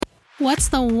What's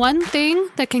the one thing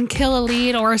that can kill a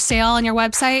lead or a sale on your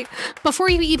website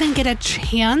before you even get a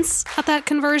chance at that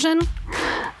conversion?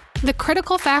 The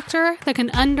critical factor that can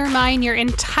undermine your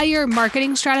entire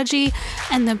marketing strategy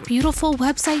and the beautiful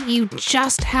website you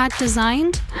just had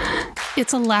designed?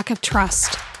 It's a lack of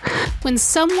trust. When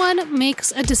someone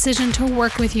makes a decision to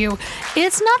work with you,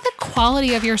 it's not the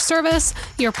quality of your service,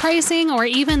 your pricing, or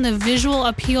even the visual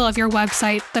appeal of your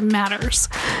website that matters.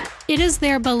 It is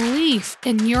their belief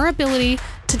in your ability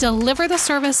to deliver the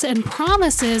service and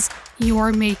promises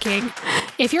you're making.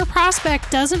 If your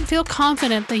prospect doesn't feel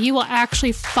confident that you will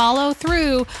actually follow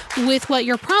through with what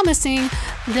you're promising,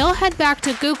 they'll head back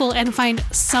to Google and find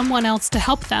someone else to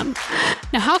help them.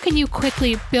 Now, how can you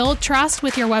quickly build trust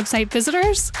with your website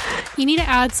visitors? You need to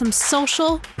add some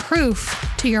social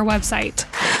proof to your website.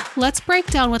 Let's break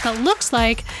down what that looks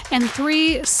like and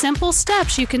 3 simple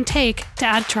steps you can take to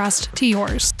add trust to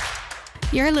yours.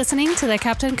 You're listening to the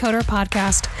Captain Coder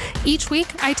podcast. Each week,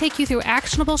 I take you through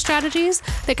actionable strategies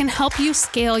that can help you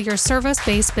scale your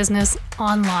service-based business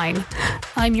online.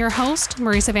 I'm your host,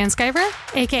 Marisa Van Sciver,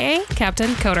 aka Captain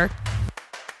Coder.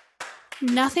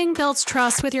 Nothing builds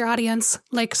trust with your audience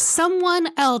like someone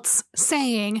else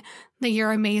saying that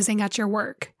you're amazing at your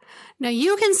work. Now,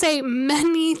 you can say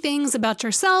many things about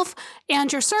yourself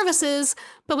and your services,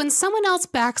 but when someone else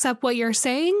backs up what you're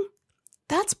saying,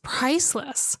 that's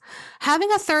priceless.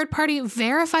 Having a third party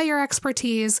verify your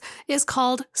expertise is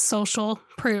called social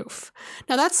proof.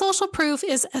 Now, that social proof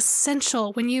is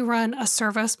essential when you run a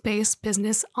service-based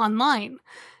business online.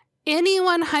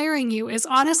 Anyone hiring you is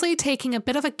honestly taking a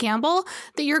bit of a gamble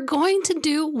that you're going to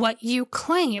do what you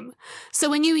claim. So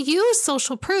when you use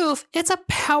social proof, it's a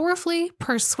powerfully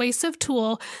persuasive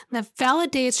tool that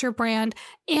validates your brand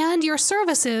and your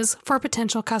services for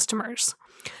potential customers.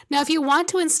 Now, if you want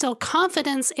to instill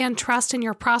confidence and trust in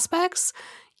your prospects,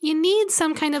 you need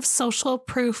some kind of social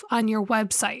proof on your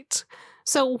website.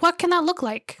 So what can that look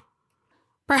like?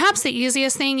 Perhaps the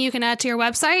easiest thing you can add to your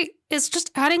website is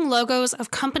just adding logos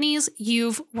of companies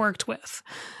you've worked with.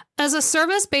 As a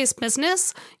service-based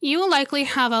business, you will likely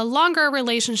have a longer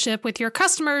relationship with your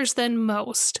customers than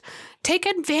most. Take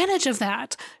advantage of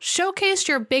that. Showcase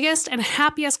your biggest and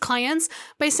happiest clients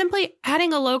by simply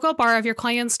adding a logo bar of your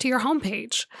clients to your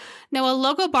homepage. Now, a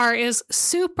logo bar is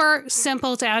super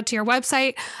simple to add to your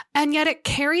website, and yet it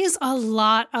carries a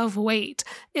lot of weight,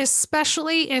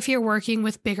 especially if you're working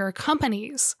with bigger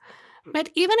companies. But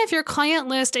even if your client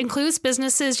list includes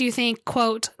businesses you think,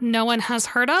 quote, no one has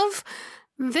heard of,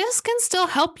 this can still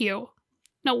help you.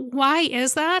 Now, why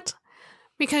is that?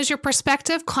 Because your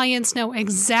prospective clients know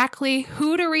exactly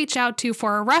who to reach out to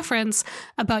for a reference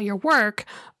about your work,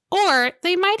 or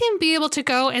they might even be able to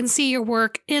go and see your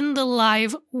work in the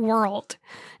live world.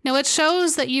 Now, it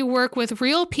shows that you work with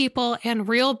real people and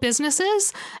real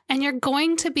businesses, and you're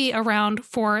going to be around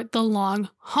for the long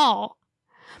haul.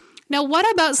 Now, what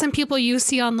about some people you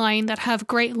see online that have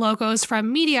great logos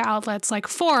from media outlets like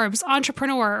Forbes,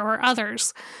 Entrepreneur, or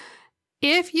others?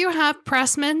 If you have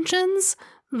press mentions,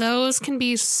 those can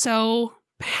be so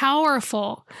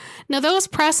powerful. Now, those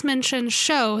press mentions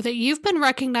show that you've been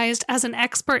recognized as an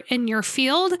expert in your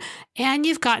field and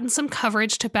you've gotten some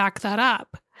coverage to back that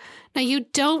up. Now, you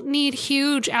don't need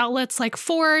huge outlets like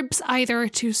Forbes either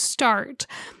to start.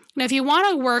 Now, if you want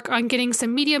to work on getting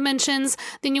some media mentions,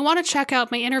 then you want to check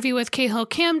out my interview with Cahill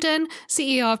Camden,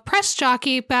 CEO of Press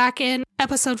Jockey, back in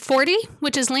episode 40,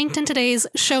 which is linked in today's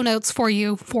show notes for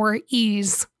you for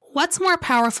ease. What's more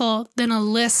powerful than a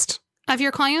list of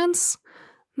your clients?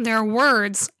 Their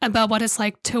words about what it's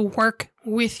like to work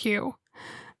with you.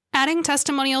 Adding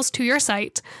testimonials to your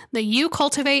site that you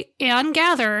cultivate and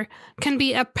gather can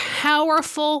be a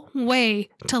powerful way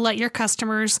to let your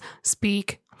customers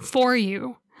speak for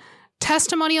you.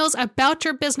 Testimonials about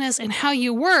your business and how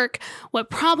you work, what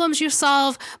problems you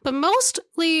solve, but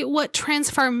mostly what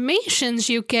transformations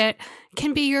you get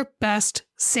can be your best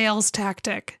sales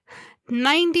tactic.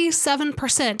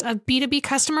 97% of B2B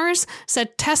customers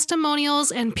said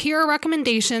testimonials and peer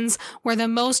recommendations were the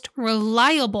most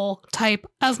reliable type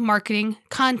of marketing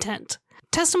content.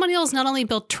 Testimonials not only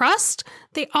build trust,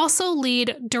 they also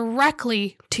lead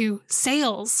directly to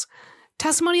sales.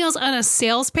 Testimonials on a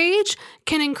sales page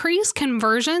can increase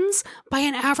conversions by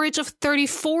an average of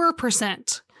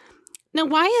 34%. Now,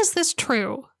 why is this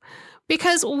true?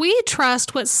 Because we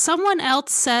trust what someone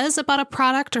else says about a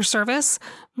product or service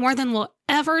more than we'll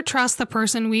ever trust the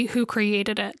person who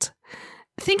created it.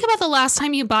 Think about the last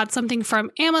time you bought something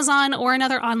from Amazon or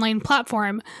another online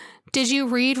platform. Did you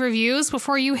read reviews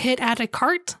before you hit add to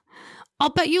cart? I'll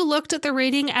bet you looked at the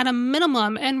rating at a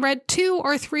minimum and read 2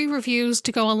 or 3 reviews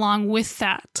to go along with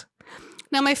that.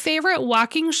 Now, my favorite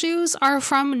walking shoes are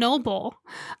from Noble.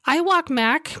 I walk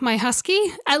Mac, my husky,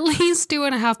 at least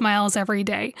 2.5 miles every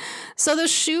day. So the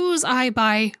shoes I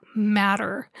buy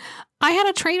matter. I had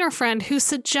a trainer friend who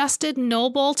suggested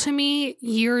Noble to me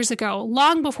years ago,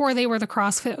 long before they were the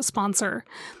CrossFit sponsor.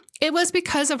 It was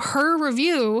because of her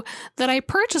review that I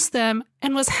purchased them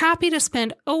and was happy to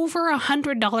spend over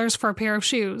 $100 for a pair of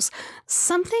shoes,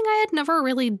 something I had never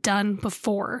really done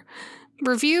before.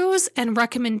 Reviews and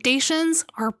recommendations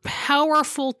are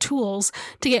powerful tools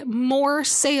to get more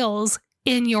sales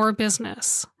in your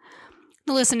business.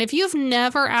 Now listen, if you've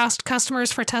never asked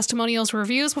customers for testimonials or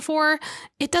reviews before,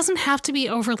 it doesn't have to be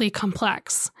overly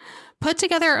complex. Put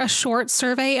together a short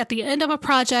survey at the end of a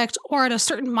project or at a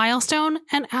certain milestone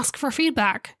and ask for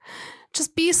feedback.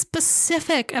 Just be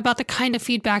specific about the kind of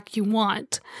feedback you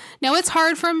want. Now, it's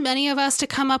hard for many of us to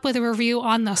come up with a review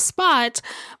on the spot,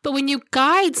 but when you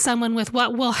guide someone with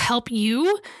what will help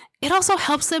you, it also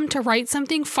helps them to write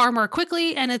something far more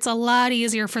quickly, and it's a lot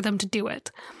easier for them to do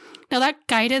it. Now, that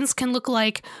guidance can look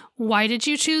like, why did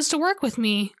you choose to work with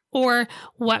me? Or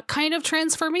what kind of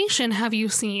transformation have you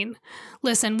seen?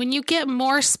 Listen, when you get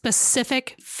more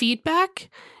specific feedback,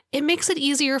 it makes it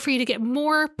easier for you to get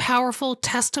more powerful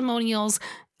testimonials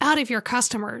out of your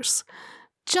customers.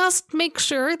 Just make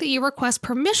sure that you request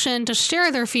permission to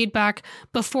share their feedback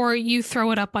before you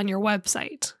throw it up on your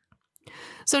website.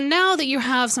 So now that you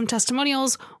have some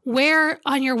testimonials, where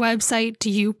on your website do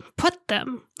you put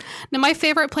them? Now, my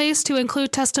favorite place to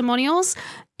include testimonials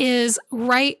is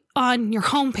right on your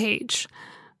homepage.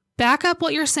 Back up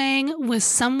what you're saying with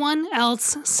someone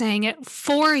else saying it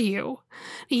for you.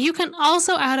 You can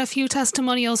also add a few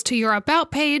testimonials to your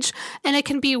About page, and it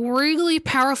can be really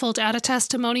powerful to add a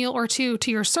testimonial or two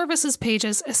to your services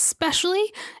pages,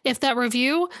 especially if that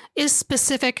review is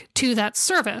specific to that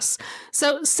service.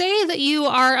 So say that you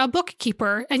are a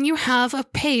bookkeeper and you have a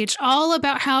page all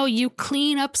about how you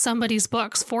clean up somebody's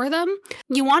books for them.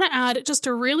 You want to add just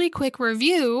a really quick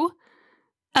review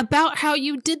about how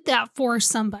you did that for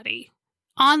somebody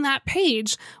on that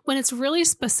page. When it's really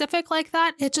specific like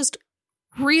that, it just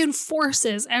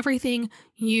reinforces everything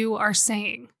you are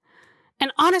saying.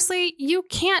 And honestly, you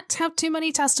can't have too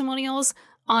many testimonials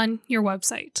on your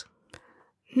website.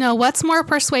 Now, what's more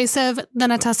persuasive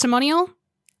than a testimonial?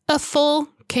 A full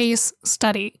case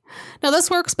study. Now, this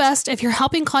works best if you're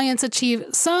helping clients achieve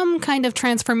some kind of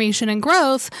transformation and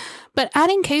growth, but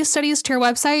adding case studies to your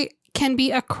website can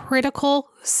be a critical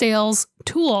sales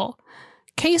tool.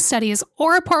 Case studies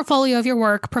or a portfolio of your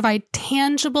work provide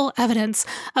tangible evidence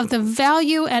of the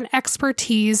value and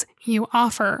expertise you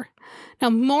offer. Now,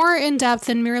 more in depth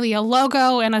than merely a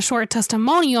logo and a short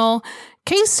testimonial,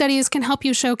 case studies can help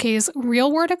you showcase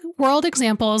real-world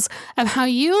examples of how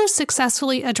you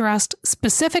successfully addressed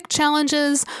specific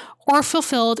challenges or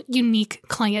fulfilled unique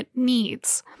client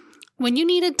needs. When you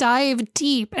need to dive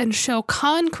deep and show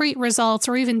concrete results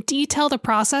or even detail the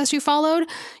process you followed,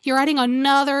 you're adding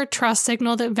another trust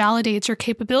signal that validates your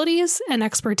capabilities and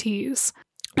expertise.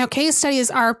 Now, case studies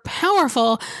are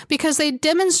powerful because they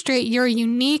demonstrate your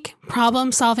unique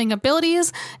problem-solving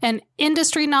abilities and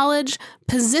industry knowledge,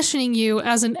 positioning you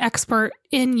as an expert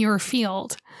in your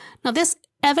field. Now, this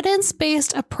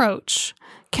evidence-based approach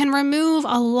can remove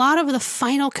a lot of the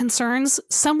final concerns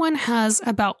someone has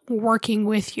about working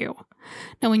with you.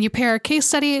 Now, when you pair a case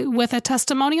study with a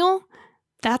testimonial,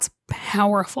 that's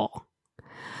powerful.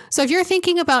 So if you're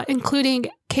thinking about including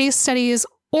case studies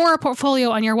or a portfolio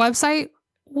on your website,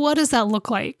 what does that look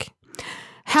like?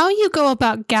 How you go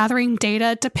about gathering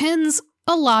data depends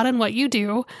a lot on what you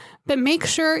do, but make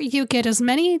sure you get as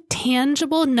many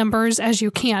tangible numbers as you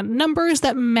can, numbers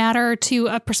that matter to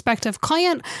a prospective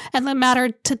client and that matter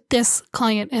to this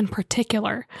client in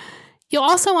particular. You'll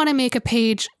also want to make a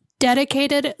page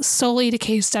dedicated solely to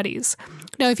case studies.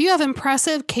 Now, if you have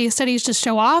impressive case studies to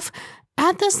show off,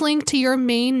 add this link to your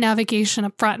main navigation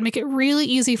up front. Make it really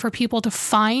easy for people to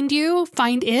find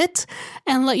it,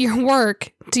 and let your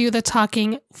work do the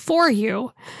talking for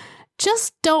you.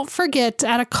 Just don't forget to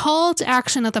add a call to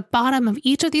action at the bottom of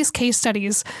each of these case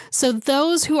studies so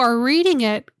those who are reading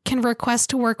it can request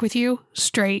to work with you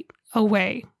straight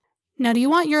away. Now, do you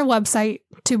want your website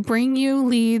to bring you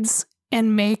leads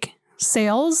and make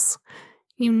sales?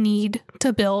 You need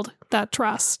to build that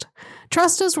trust.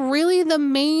 Trust is really the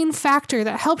main factor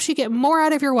that helps you get more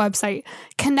out of your website,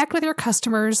 connect with your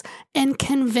customers, and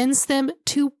convince them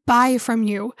to buy from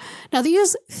you. Now,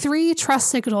 these 3 trust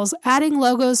signals, adding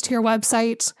logos to your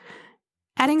website,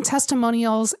 adding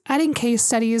testimonials, adding case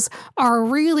studies, are a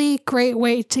really great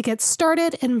way to get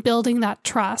started in building that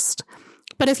trust.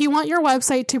 But if you want your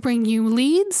website to bring you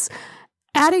leads,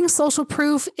 Adding social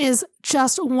proof is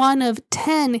just one of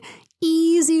 10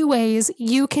 easy ways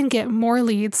you can get more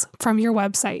leads from your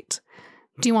website.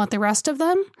 Do you want the rest of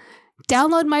them?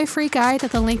 Download my free guide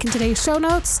at the link in today's show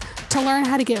notes to learn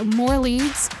how to get more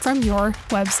leads from your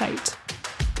website.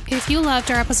 If you loved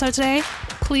our episode today,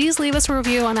 please leave us a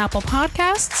review on Apple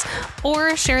Podcasts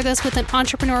or share this with an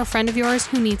entrepreneur friend of yours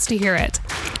who needs to hear it.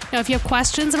 Now, if you have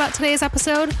questions about today's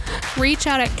episode, reach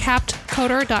out at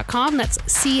captcoder.com. That's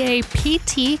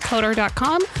CAPT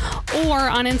coder.com, or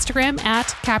on Instagram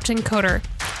at Captain Coder.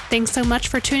 Thanks so much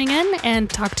for tuning in, and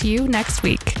talk to you next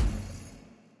week.